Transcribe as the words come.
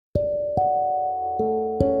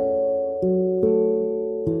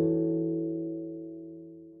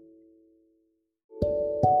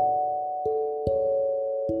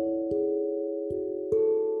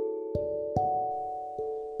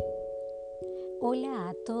Hola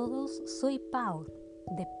a todos, soy Pau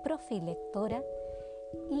de Profe y Lectora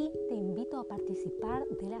y te invito a participar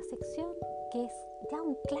de la sección que es ya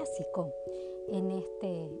un clásico en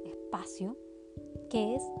este espacio,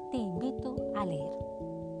 que es Te invito a leer.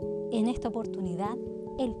 En esta oportunidad,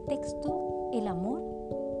 el texto El amor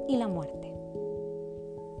y la muerte.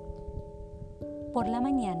 Por la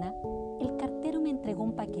mañana, el cartero me entregó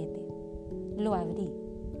un paquete. Lo abrí.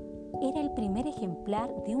 Era el primer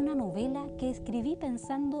ejemplar de una novela que escribí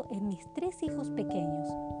pensando en mis 3 hijos pequeños,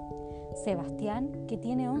 Sebastián, que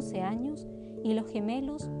tiene 11 años, y los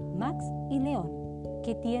gemelos Max y León,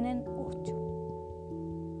 que tienen 8.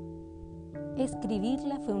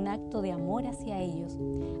 Escribirla fue un acto de amor hacia ellos,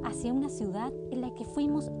 hacia una ciudad en la que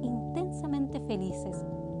fuimos intensamente felices,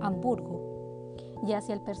 Hamburgo, y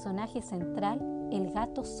hacia el personaje central, el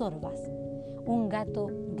gato Sorbas, un gato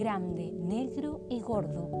grande, negro y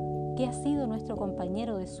gordo, que ha sido nuestro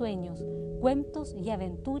compañero de sueños, cuentos y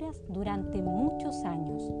aventuras durante muchos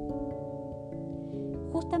años.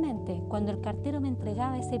 Justamente cuando el cartero me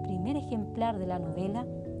entregaba ese primer ejemplar de la novela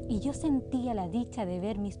y yo sentía la dicha de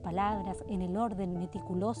ver mis palabras en el orden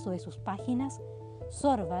meticuloso de sus páginas,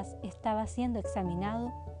 Sorbas estaba siendo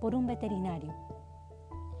examinado por un veterinario.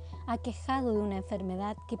 Aquejado de una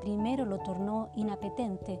enfermedad que primero lo tornó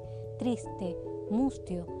inapetente, triste,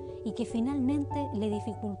 mustio y que finalmente le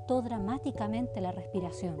dificultó dramáticamente la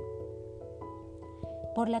respiración.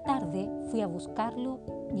 Por la tarde fui a buscarlo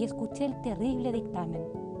y escuché el terrible dictamen.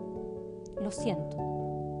 Lo siento,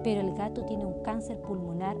 pero el gato tiene un cáncer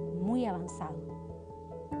pulmonar muy avanzado.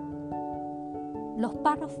 Los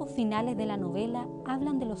párrafos finales de la novela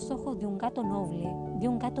hablan de los ojos de un gato noble, de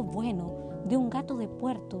un gato bueno, de un gato de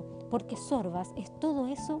puerto, porque Sorbas es todo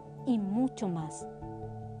eso y mucho más.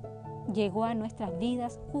 Llegó a nuestras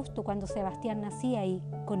vidas justo cuando Sebastián nacía y,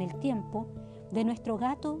 con el tiempo, de nuestro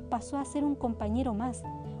gato pasó a ser un compañero más,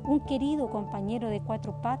 un querido compañero de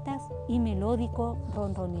 4 patas y melódico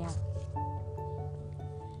ronronear.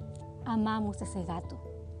 Amamos ese gato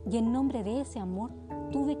y en nombre de ese amor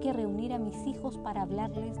tuve que reunir a mis hijos para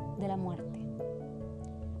hablarles de la muerte.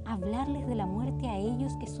 Hablarles de la muerte a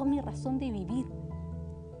ellos que son mi razón de vivir,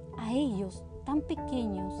 a ellos tan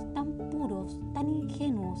pequeños, tan puros, tan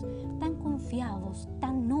ingenuos, tan confiados,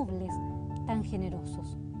 tan nobles, tan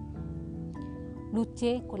generosos.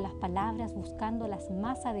 Luché con las palabras buscando las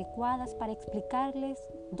más adecuadas para explicarles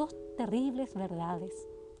 2 terribles verdades.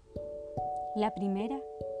 La primera,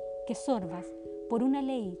 que Sorbas, por una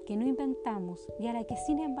ley que no inventamos y a la que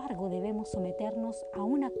sin embargo debemos someternos a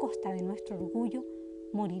una costa de nuestro orgullo,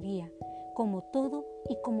 moriría, como todo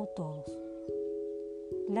y como todos.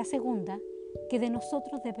 La segunda, que de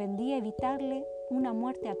nosotros dependía evitarle una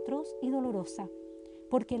muerte atroz y dolorosa,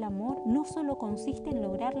 porque el amor no solo consiste en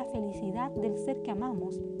lograr la felicidad del ser que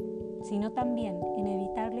amamos, sino también en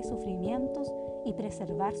evitarle sufrimientos y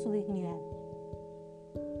preservar su dignidad.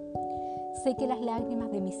 Sé que las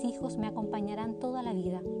lágrimas de mis hijos me acompañarán toda la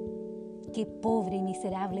vida. Qué pobre y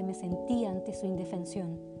miserable me sentí ante su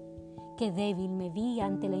indefensión. Qué débil me vi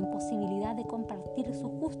ante la imposibilidad de compartir su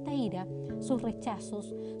justa ira, sus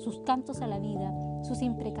rechazos, sus cantos a la vida, sus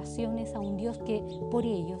imprecaciones a un Dios que, por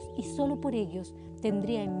ellos y solo por ellos,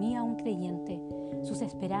 tendría en mí a un creyente, sus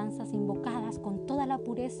esperanzas invocadas con toda la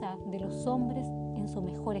pureza de los hombres en su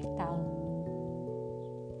mejor estado.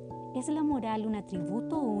 ¿Es la moral un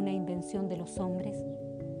atributo o una invención de los hombres?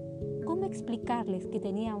 ¿Cómo explicarles que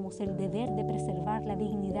teníamos el deber de preservar la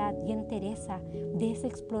dignidad y entereza de ese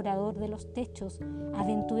explorador de los techos,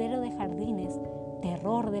 aventurero de jardines,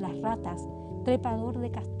 terror de las ratas, trepador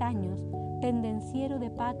de castaños, pendenciero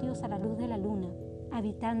de patios a la luz de la luna,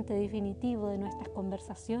 habitante definitivo de nuestras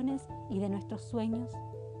conversaciones y de nuestros sueños?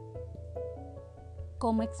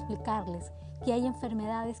 ¿Cómo explicarles que hay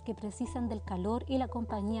enfermedades que precisan del calor y la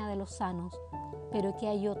compañía de los sanos, pero que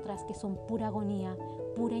hay otras que son pura agonía,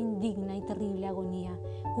 pura indigna y terrible agonía,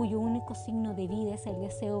 cuyo único signo de vida es el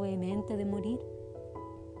deseo vehemente de morir?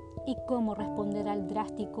 ¿Y cómo responder al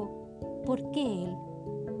drástico ¿por qué él?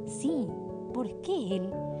 Sí, ¿por qué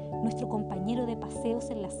él? Nuestro compañero de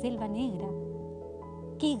paseos en la selva negra.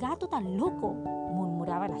 ¡Qué gato tan loco!,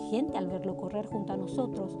 murmuraba la gente al verlo correr junto a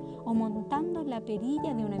nosotros o montando en la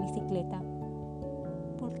perilla de una bicicleta.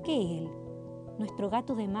 ¿Por qué él? Nuestro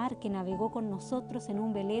gato de mar que navegó con nosotros en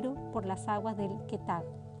un velero por las aguas del Quetag.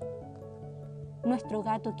 Nuestro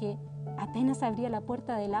gato que, apenas abría la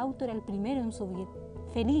puerta del auto, era el primero en subir,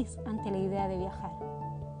 feliz ante la idea de viajar.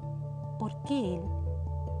 ¿Por qué él?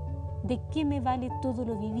 ¿De qué me vale todo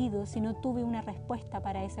lo vivido si no tuve una respuesta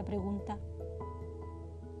para esa pregunta?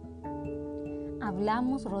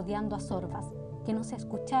 Hablamos rodeando a Sorbas, que nos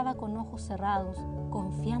escuchaba con ojos cerrados,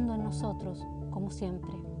 confiando en nosotros, como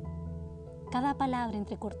siempre. Cada palabra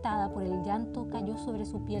entrecortada por el llanto cayó sobre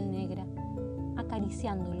su piel negra,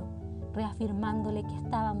 acariciándolo, reafirmándole que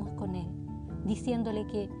estábamos con él, diciéndole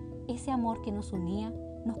que ese amor que nos unía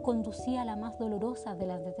nos conducía a la más dolorosa de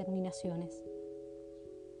las determinaciones.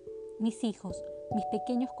 Mis hijos, mis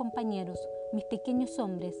pequeños compañeros, mis pequeños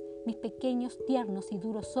hombres, mis pequeños tiernos y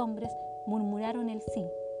duros hombres murmuraron el sí.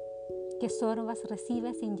 Que Sorbas reciba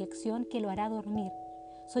esa inyección que lo hará dormir,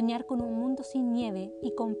 soñar con un mundo sin nieve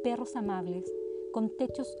y con perros amables, con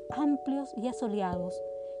techos amplios y asoleados,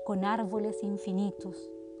 con árboles infinitos.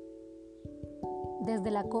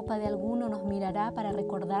 Desde la copa de alguno nos mirará para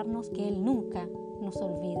recordarnos que Él nunca nos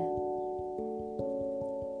olvida.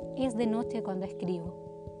 Es de noche cuando escribo.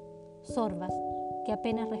 Sorbas, que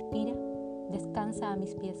apenas respira, descansa a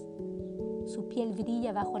mis pies. Su piel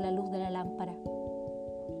brilla bajo la luz de la lámpara.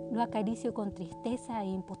 Lo acaricio con tristeza e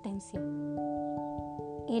impotencia.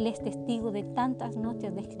 Él es testigo de tantas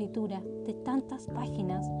noches de escritura, de tantas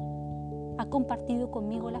páginas. Ha compartido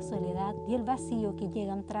conmigo la soledad y el vacío que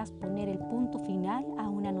llegan tras poner el punto final a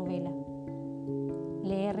una novela.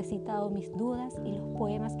 Le he recitado mis dudas y los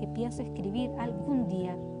poemas que pienso escribir algún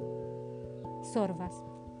día. Sorbas,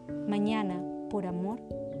 mañana, por amor,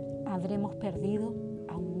 habremos perdido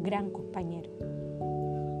a un gran compañero.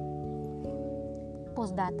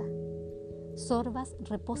 Postdata. Sorbas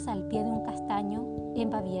reposa al pie de un castaño en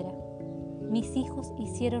Baviera. Mis hijos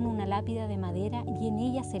hicieron una lápida de madera y en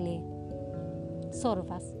ella se lee: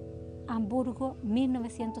 Sorbas, Hamburgo,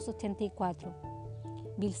 1984.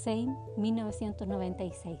 Bilsheim,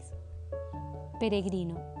 1996.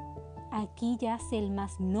 Peregrino, aquí yace el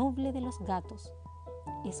más noble de los gatos.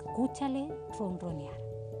 Escúchale ronronear.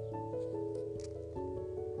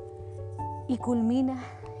 Y culmina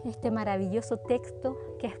este maravilloso texto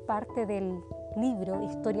que es parte del libro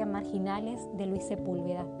Historias Marginales de Luis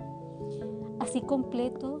Sepúlveda. Así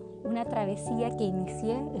completo una travesía que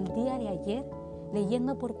inicié el día de ayer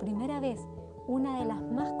leyendo por primera vez una de las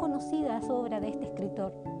más conocidas obras de este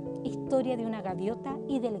escritor, Historia de una gaviota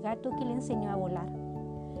y del gato que le enseñó a volar.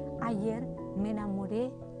 Ayer me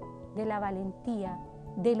enamoré de la valentía,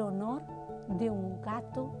 del honor de un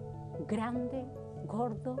gato grande,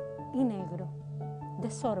 gordo y negro, de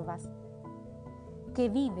Sorbas, que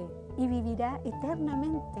vive y vivirá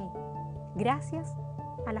eternamente gracias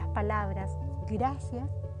a las palabras, gracias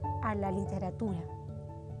a la literatura.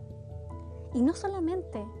 Y no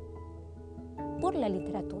solamente por la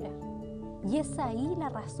literatura. Y es ahí la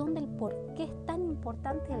razón del por qué es tan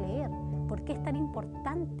importante leer, por qué es tan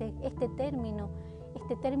importante este término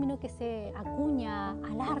que se acuña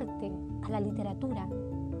al arte, a la literatura.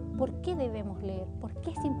 ¿Por qué debemos leer? ¿Por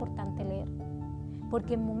qué es importante leer?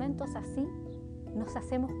 Porque en momentos así nos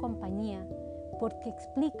hacemos compañía, porque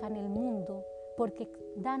explican el mundo, porque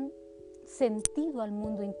dan sentido al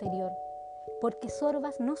mundo interior. Porque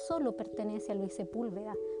Sorbas no solo pertenece a Luis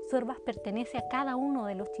Sepúlveda, Sorbas pertenece a cada uno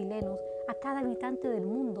de los chilenos, a cada habitante del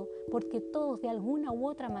mundo, porque todos de alguna u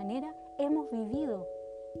otra manera hemos vivido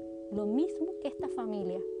lo mismo que esta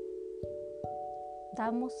familia.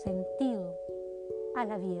 Damos sentido a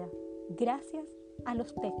la vida gracias a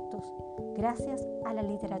los textos, gracias a la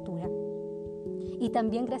literatura. Y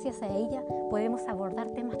también gracias a ella podemos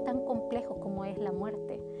abordar temas tan complejos como es la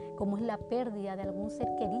muerte, como es la pérdida de algún ser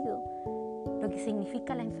querido, lo que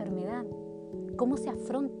significa la enfermedad, cómo se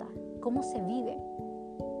afronta, cómo se vive.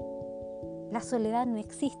 La soledad no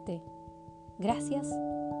existe gracias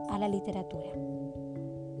a la literatura.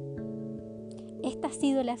 Esta ha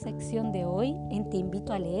sido la sección de hoy en Te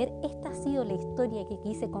Invito a Leer. Esta ha sido la historia que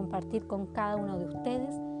quise compartir con cada uno de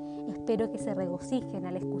ustedes. Espero que se regocijen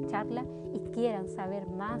al escucharla y quieran saber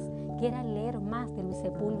más, quieran leer más de Luis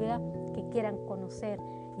Sepúlveda, que quieran conocer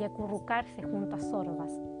y acurrucarse junto a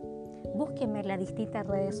Sorbas. Búsquenme en las distintas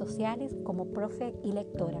redes sociales como profe y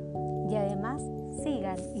lectora. Y además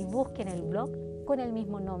sigan y busquen el blog con el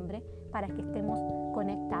mismo nombre para que estemos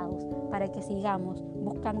conectados, para que sigamos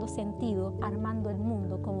buscando sentido, armando el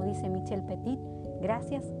mundo, como dice Michel Petit,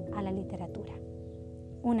 gracias a la literatura.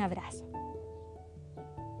 Un abrazo.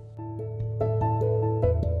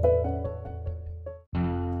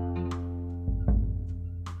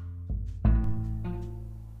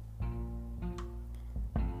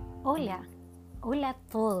 Hola a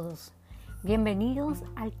todos. Bienvenidos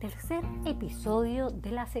al tercer episodio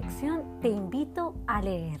de la sección Te Invito a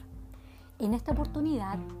Leer. En esta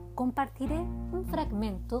oportunidad compartiré un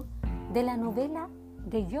fragmento de la novela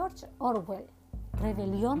de George Orwell,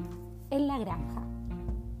 Rebelión en la Granja.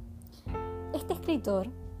 Este escritor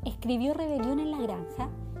escribió Rebelión en la Granja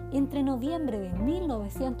entre noviembre de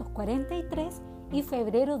 1943 y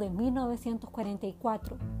febrero de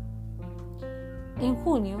 1944. En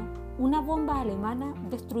junio, una bomba alemana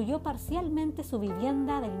destruyó parcialmente su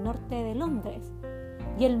vivienda del norte de Londres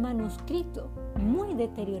y el manuscrito, muy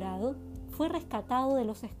deteriorado, fue rescatado de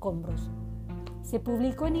los escombros. Se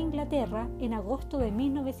publicó en Inglaterra en agosto de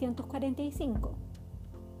 1945,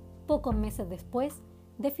 pocos meses después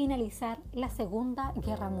de finalizar la Segunda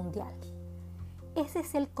Guerra Mundial. Ese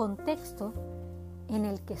es el contexto en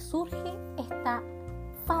el que surge esta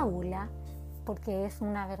fábula, porque es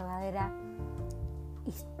una verdadera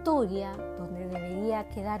historia donde debería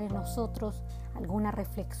quedar en nosotros alguna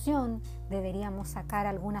reflexión, deberíamos sacar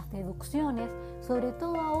algunas deducciones, sobre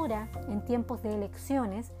todo ahora en tiempos de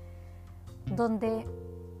elecciones, donde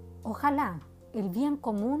ojalá el bien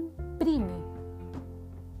común prime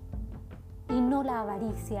y no la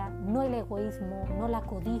avaricia, no el egoísmo, no la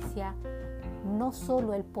codicia, no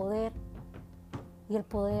solo el poder y el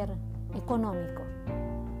poder económico.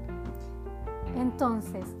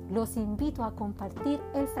 Entonces, los invito a compartir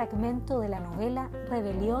el fragmento de la novela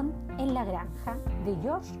Rebelión en la Granja de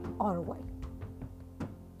George Orwell.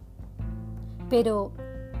 Pero,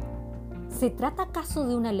 ¿se trata acaso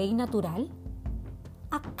de una ley natural?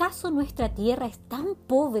 ¿Acaso nuestra tierra es tan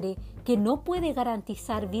pobre que no puede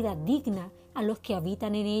garantizar vida digna a los que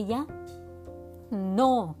habitan en ella?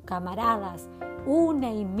 No, camaradas,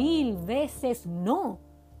 una y mil veces no.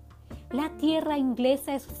 La tierra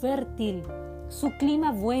inglesa es fértil, su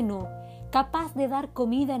clima bueno, capaz de dar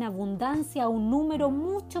comida en abundancia a un número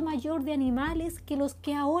mucho mayor de animales que los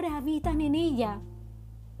que ahora habitan en ella.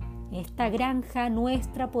 Esta granja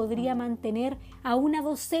nuestra podría mantener a una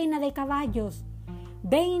docena de caballos,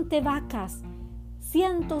 20 vacas,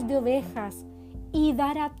 cientos de ovejas y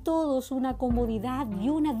dar a todos una comodidad y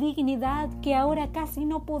una dignidad que ahora casi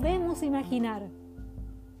no podemos imaginar.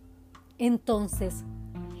 Entonces,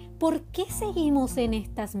 ¿por qué seguimos en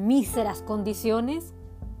estas míseras condiciones?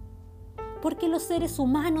 Porque los seres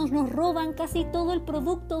humanos nos roban casi todo el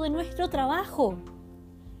producto de nuestro trabajo.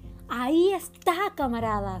 Ahí está,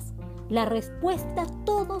 camaradas, la respuesta a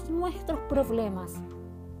todos nuestros problemas.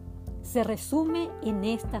 Se resume en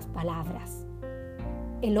estas palabras: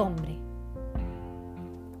 el hombre.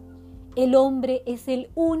 El hombre es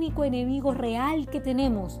el único enemigo real que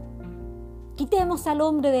tenemos. Quitemos al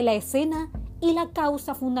hombre de la escena y la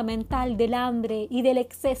causa fundamental del hambre y del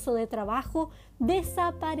exceso de trabajo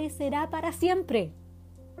desaparecerá para siempre.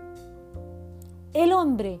 El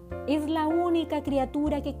hombre es la única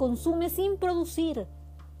criatura que consume sin producir,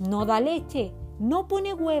 no da leche, no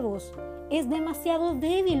pone huevos, es demasiado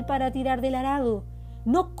débil para tirar del arado,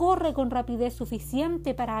 no corre con rapidez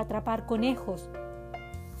suficiente para atrapar conejos.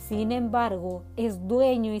 Sin embargo, es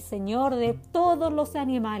dueño y señor de todos los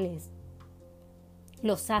animales.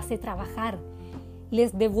 Los hace trabajar,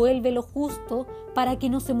 les devuelve lo justo para que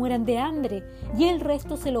no se mueran de hambre y el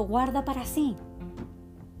resto se lo guarda para sí.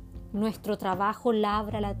 Nuestro trabajo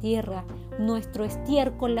labra la tierra, nuestro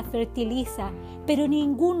estiércol la fertiliza, pero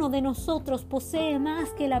ninguno de nosotros posee más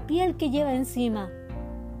que la piel que lleva encima.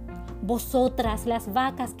 Vosotras, las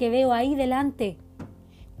vacas que veo ahí delante,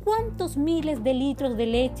 ¿cuántos miles de litros de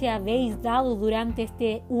leche habéis dado durante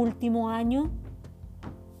este último año?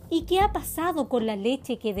 ¿Y qué ha pasado con la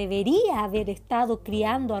leche que debería haber estado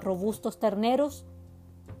criando a robustos terneros?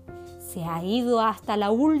 Se ha ido hasta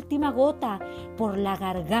la última gota por la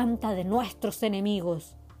garganta de nuestros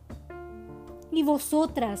enemigos. Y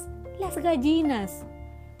vosotras, las gallinas,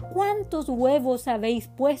 ¿cuántos huevos habéis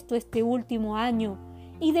puesto este último año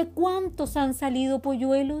y de cuántos han salido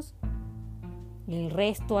polluelos? El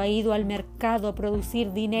resto ha ido al mercado a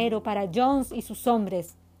producir dinero para Jones y sus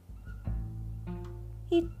hombres.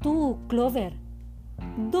 ¿Y tú, Clover?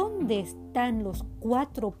 ¿Dónde están los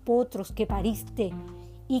 4 potros que pariste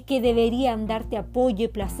y que deberían darte apoyo y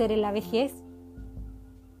placer en la vejez?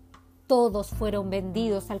 Todos fueron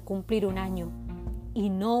vendidos al cumplir un año y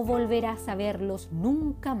no volverás a verlos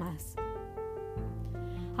nunca más.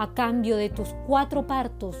 A cambio de tus 4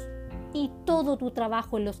 partos y todo tu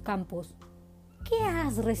trabajo en los campos, ¿qué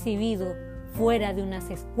has recibido fuera de unas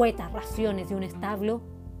escuetas raciones de un establo?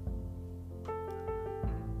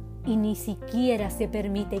 Y ni siquiera se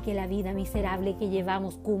permite que la vida miserable que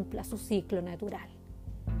llevamos cumpla su ciclo natural.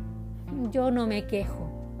 Yo no me quejo,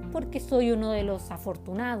 porque soy uno de los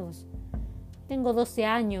afortunados. Tengo 12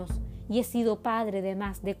 años y he sido padre de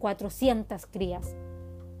más de 400 crías.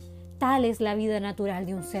 Tal es la vida natural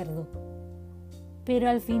de un cerdo. Pero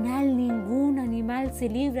al final ningún animal se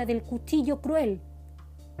libra del cuchillo cruel.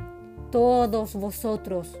 Todos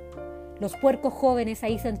vosotros, los puercos jóvenes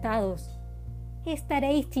ahí sentados,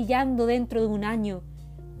 estaréis chillando dentro de un año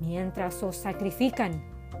mientras os sacrifican.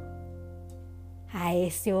 A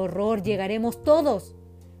ese horror llegaremos todos,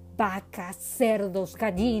 vacas, cerdos,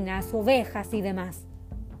 gallinas, ovejas y demás.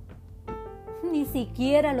 Ni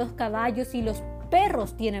siquiera los caballos y los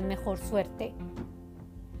perros tienen mejor suerte.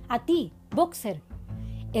 A ti, boxer,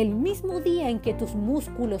 el mismo día en que tus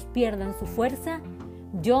músculos pierdan su fuerza,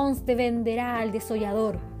 Jones te venderá al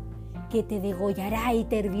desollador, que te degollará y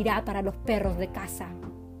te hervirá para los perros de caza.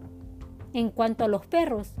 En cuanto a los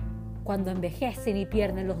perros, cuando envejecen y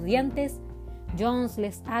pierden los dientes, Jones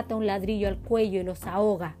les ata un ladrillo al cuello y los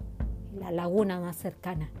ahoga en la laguna más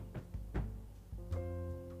cercana.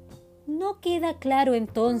 ¿No queda claro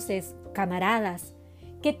entonces, camaradas,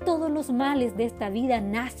 que todos los males de esta vida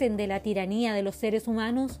nacen de la tiranía de los seres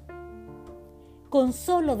humanos? Con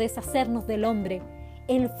solo deshacernos del hombre,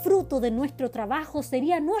 el fruto de nuestro trabajo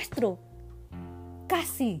sería nuestro.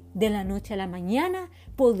 Casi de la noche a la mañana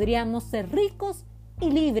podríamos ser ricos y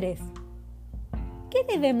libres. ¿Qué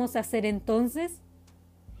debemos hacer entonces?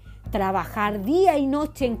 Trabajar día y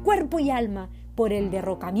noche en cuerpo y alma por el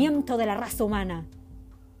derrocamiento de la raza humana.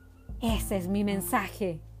 Ese es mi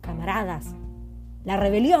mensaje, camaradas. La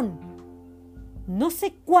rebelión. No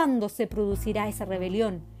sé cuándo se producirá esa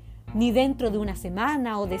rebelión, ni dentro de una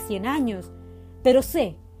semana o de 100 años, pero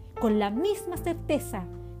sé, con la misma certeza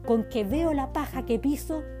con que veo la paja que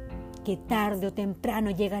piso, que tarde o temprano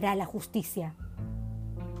llegará la justicia.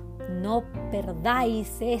 No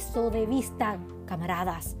perdáis eso de vista,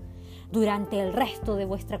 camaradas, durante el resto de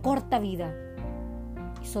vuestra corta vida.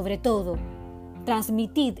 Y sobre todo,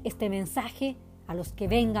 transmitid este mensaje a los que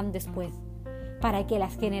vengan después, para que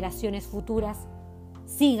las generaciones futuras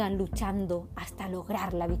sigan luchando hasta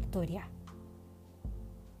lograr la victoria.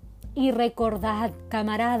 Y recordad,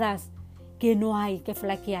 camaradas, que no hay que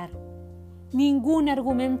flaquear. Ningún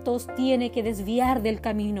argumento os tiene que desviar del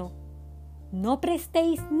camino. No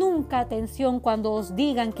prestéis nunca atención cuando os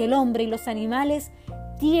digan que el hombre y los animales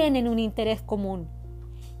tienen un interés común,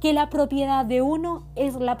 que la propiedad de uno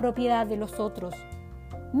es la propiedad de los otros.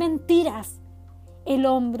 Mentiras. El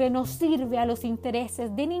hombre no sirve a los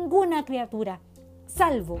intereses de ninguna criatura,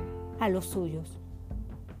 salvo a los suyos.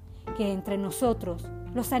 Que entre nosotros,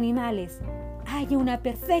 los animales, haya una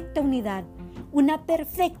perfecta unidad, una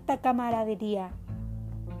perfecta camaradería.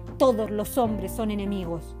 Todos los hombres son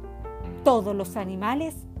enemigos, todos los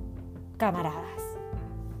animales, camaradas.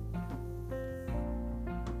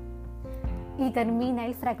 Y termina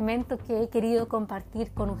el fragmento que he querido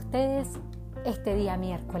compartir con ustedes este día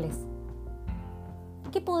miércoles.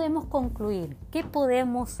 ¿Qué podemos concluir? ¿Qué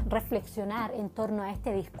podemos reflexionar en torno a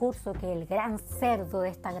este discurso que el gran cerdo de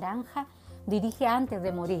esta granja dirige antes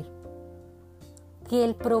de morir? Que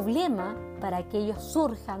el problema para que ellos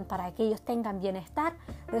surjan, para que ellos tengan bienestar,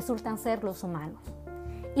 resultan ser los humanos.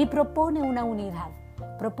 Y propone una unidad,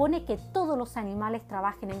 propone que todos los animales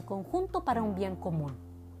trabajen en conjunto para un bien común.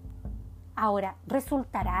 Ahora,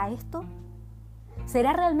 ¿resultará esto?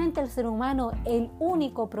 ¿Será realmente el ser humano el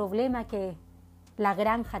único problema que la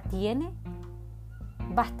granja tiene?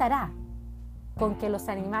 ¿Bastará con que los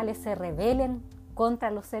animales se rebelen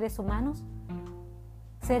contra los seres humanos?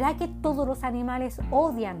 ¿Será que todos los animales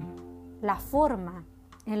odian la forma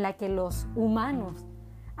en la que los humanos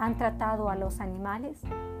han tratado a los animales?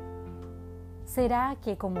 ¿Será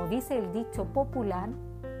que, como dice el dicho popular,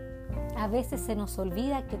 a veces se nos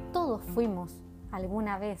olvida que todos fuimos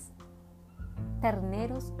alguna vez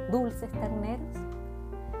terneros, dulces terneros?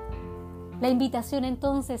 La invitación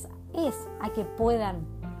entonces es a que puedan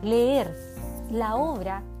leer la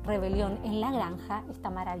obra Rebelión en la Granja, esta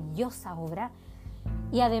maravillosa obra,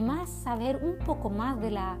 y además saber un poco más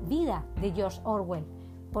de la vida de George Orwell,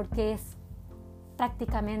 porque es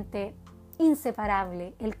prácticamente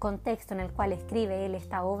inseparable el contexto en el cual escribe él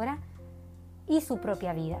esta obra y su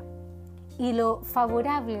propia vida. Y lo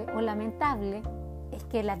favorable o lamentable es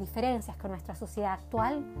que las diferencias con nuestra sociedad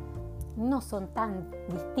actual no son tan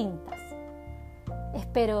distintas.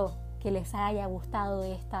 Espero que les haya gustado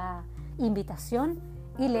esta invitación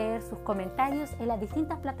y leer sus comentarios en las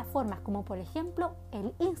distintas plataformas, como por ejemplo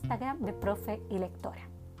el Instagram de Profe y Lectora.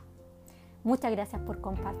 Muchas gracias por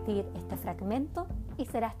compartir este fragmento y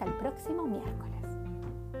será hasta el próximo miércoles.